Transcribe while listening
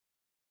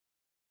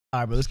All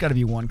right, bro. There's got to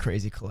be one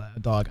crazy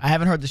collab, dog. I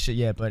haven't heard this shit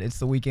yet, but it's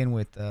the Weeknd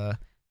with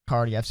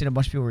Carti. I've seen a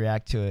bunch of people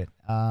react to it.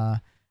 I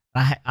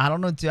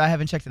don't know. I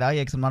haven't checked it out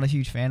yet because I'm not a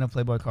huge fan of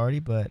Playboi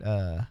Carti. But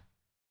yeah,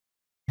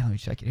 let me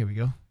check it. Here we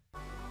go.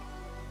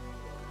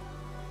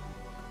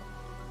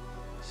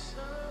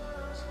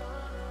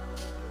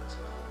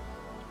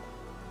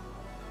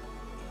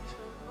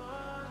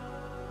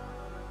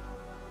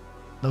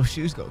 Those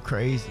shoes go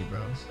crazy,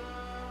 bro.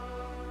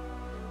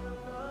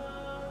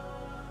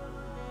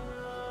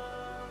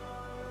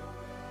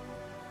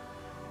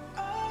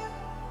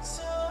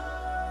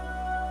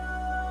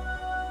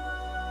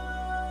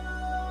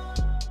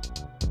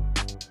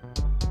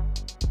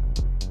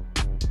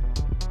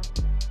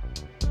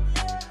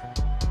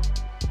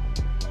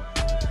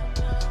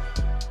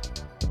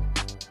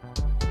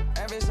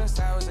 Ever since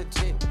I was a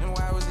chick, and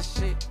why was a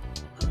shit?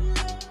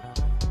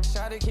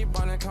 Shawty keep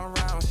wanna come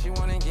round, she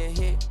wanna get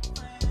hit.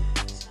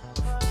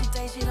 She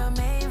thinks she done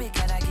made me,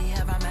 can I get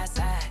her by my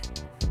side?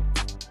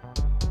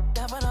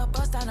 Double up,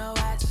 bust on her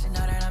watch, she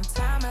know that I'm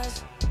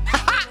timeless.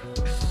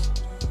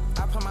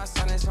 I put my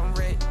son in some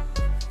red.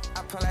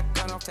 I pull that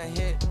gun off the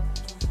hip.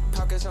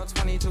 Pockets on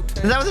 22 Is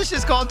that what this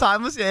shit's called?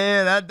 Timeless?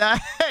 Yeah, that.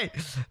 Hey,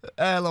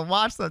 let's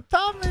watch the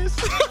Timeless.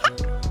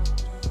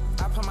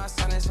 I put my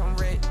son in some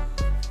red.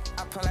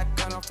 I pull that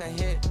gun off the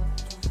hip.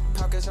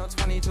 Pockets on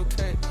 22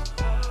 clip.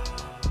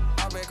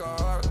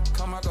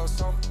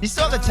 You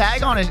still have the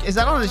tag on it? Is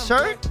that on his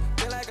shirt?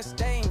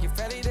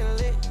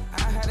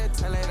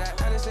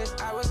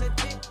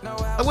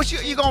 What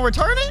you gonna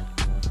return it?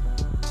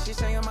 She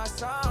singing my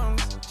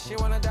songs. She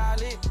wanna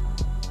dial it.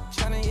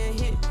 Tryna get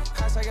hit.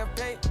 Hot like a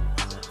plate.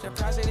 The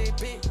price of they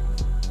beat.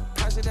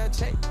 Price of that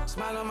check.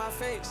 Smile on my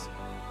face.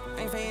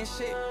 Ain't paying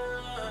shit.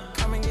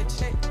 Come and get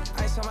checked.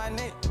 Ice on my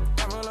neck.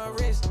 Diamond on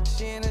wrist.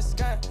 She in the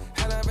sky.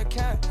 Hell of a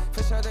cat.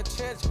 Push out the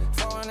church.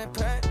 400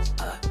 packs.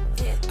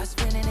 Yeah, I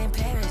spend it in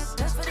Paris.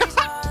 Just for these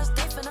hours,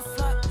 they finna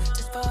flock.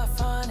 Just for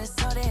fun, it's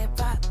so they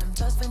pop. Them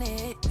just finna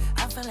hit.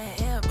 I'm feeling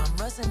hip. I'm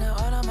rusting the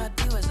all of my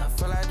viewers. I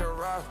feel like the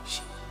rock.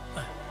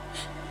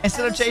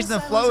 Instead of changing the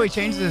flow, he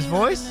changes his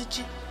voice.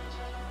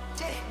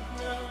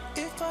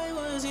 If I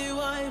was you,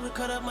 I would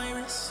cut up my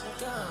wrist.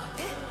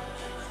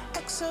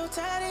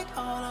 Exotic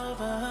all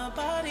over her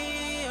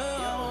body.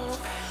 Oh.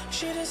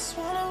 She just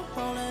wanna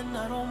roll and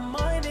I don't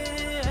mind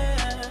it.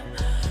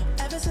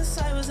 Ever since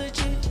I was a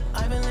G,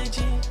 I've been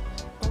legit.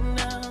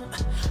 Now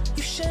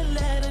you should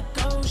let her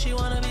go. She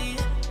wanna be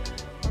it.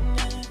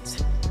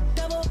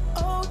 Double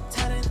O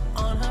tatted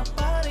on her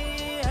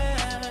body.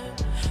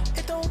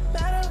 It don't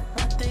matter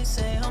what they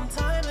say. I'm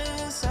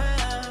timeless.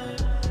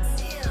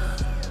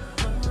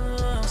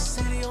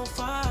 City on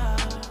fire.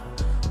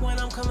 When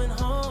I'm coming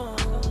home,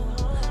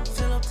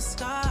 fill up the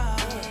sky.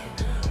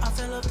 I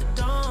fill up the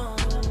dome.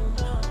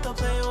 They'll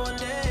play one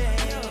day.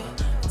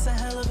 It's a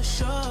hell of a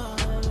show,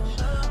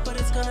 but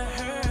it's gonna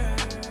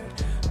hurt.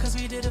 Cause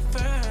we did it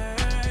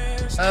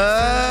first.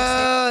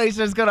 He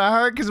says it's gonna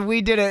hurt because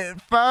we did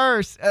it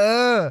first.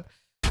 They'll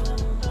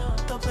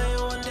play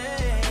one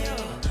day.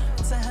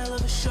 It's a hell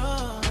of a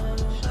show,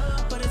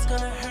 but it's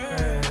gonna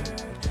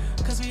hurt.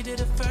 Cause we did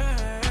it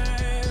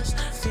first.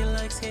 Feel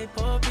like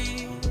skateboard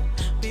beat.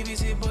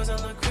 BBC boys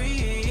on the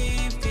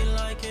creep. Feel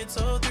like it's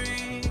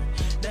 03.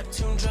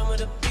 Neptune drum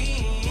with a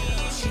beam.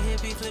 She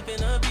hit me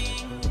flipping a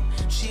beam.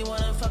 She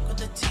wanna fuck with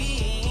the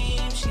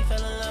team. She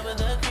fell in love with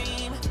the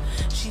cream.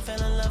 She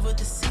fell in love with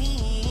the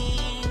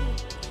scene.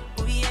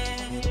 Oh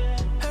yeah,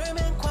 her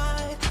man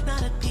quiet,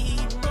 not a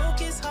peep. Broke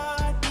his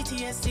heart,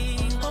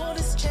 PTSD. Hold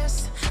his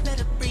chest, let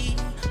it breathe,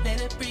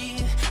 let it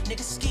breathe. Nigga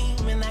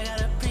scheming, I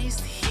got a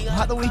priest.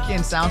 How the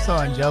Weeknd sounds so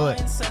angelic.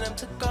 Send him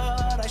to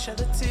God, I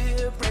shed a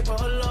tear, pray for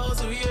her Lord,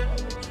 so yeah.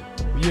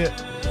 Yeah.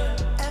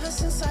 Ever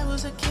since I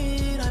was a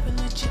kid, I've been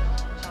legit.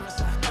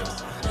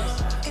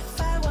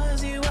 If I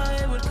was you,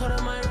 I would cut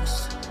on my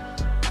wrist.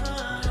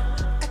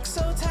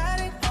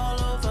 Exotic all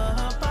over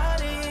her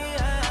body.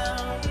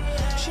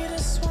 She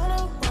just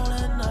wanna roll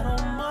and I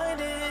don't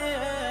mind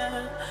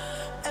it.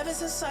 Ever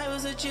since I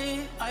was a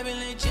G, I've been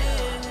legit.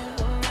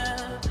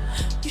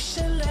 You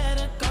should let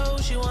her go,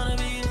 she wanna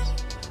be it.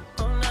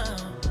 Oh no,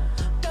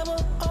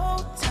 double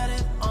O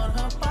tatted on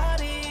her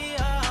body.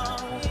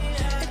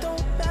 It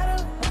don't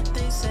matter what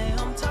they say,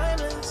 I'm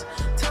timeless,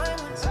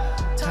 timeless,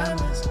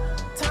 timeless,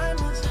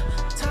 timeless,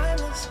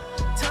 timeless,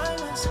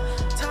 timeless,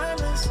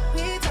 timeless,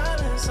 we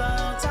timeless,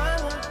 oh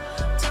timeless,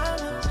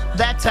 timeless.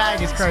 That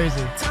tag is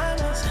crazy.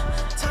 Timeless,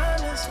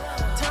 timeless,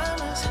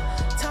 timeless,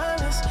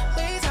 timeless,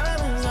 we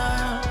timeless,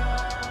 oh.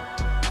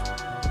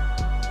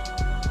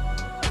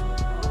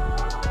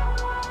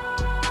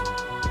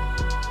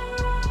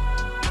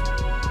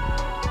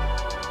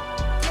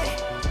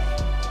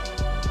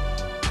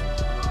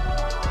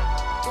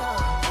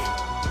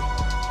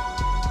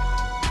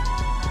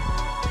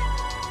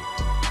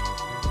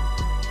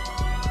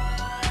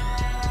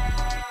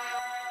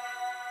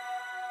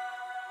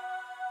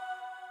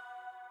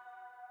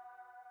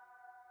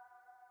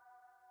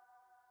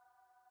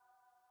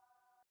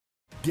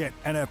 Get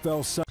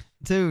NFL.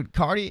 Dude,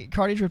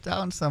 Carti dripped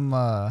out in some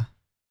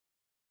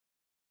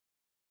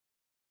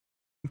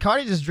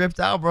Cardi just dripped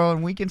out, bro,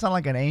 and Weeknd sound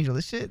like an angel.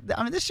 This shit,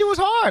 I mean, this shit was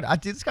hard.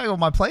 This gotta go on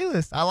my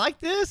playlist. I like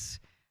this.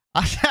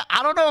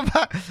 I don't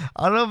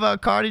know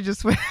about Cardi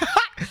just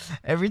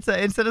every time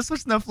instead of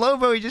switching the flow,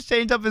 bro, he just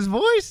changed up his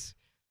voice.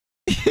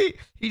 he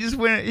just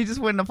went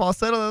in the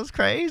falsetto. That was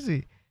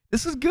crazy.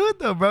 This was good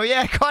though, bro.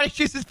 Yeah, Cardi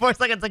used his voice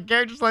like it's a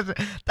character selection.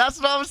 That's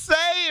what I'm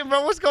saying,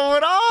 bro. What's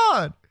going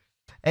on?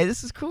 Hey,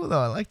 this is cool though.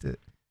 I liked it.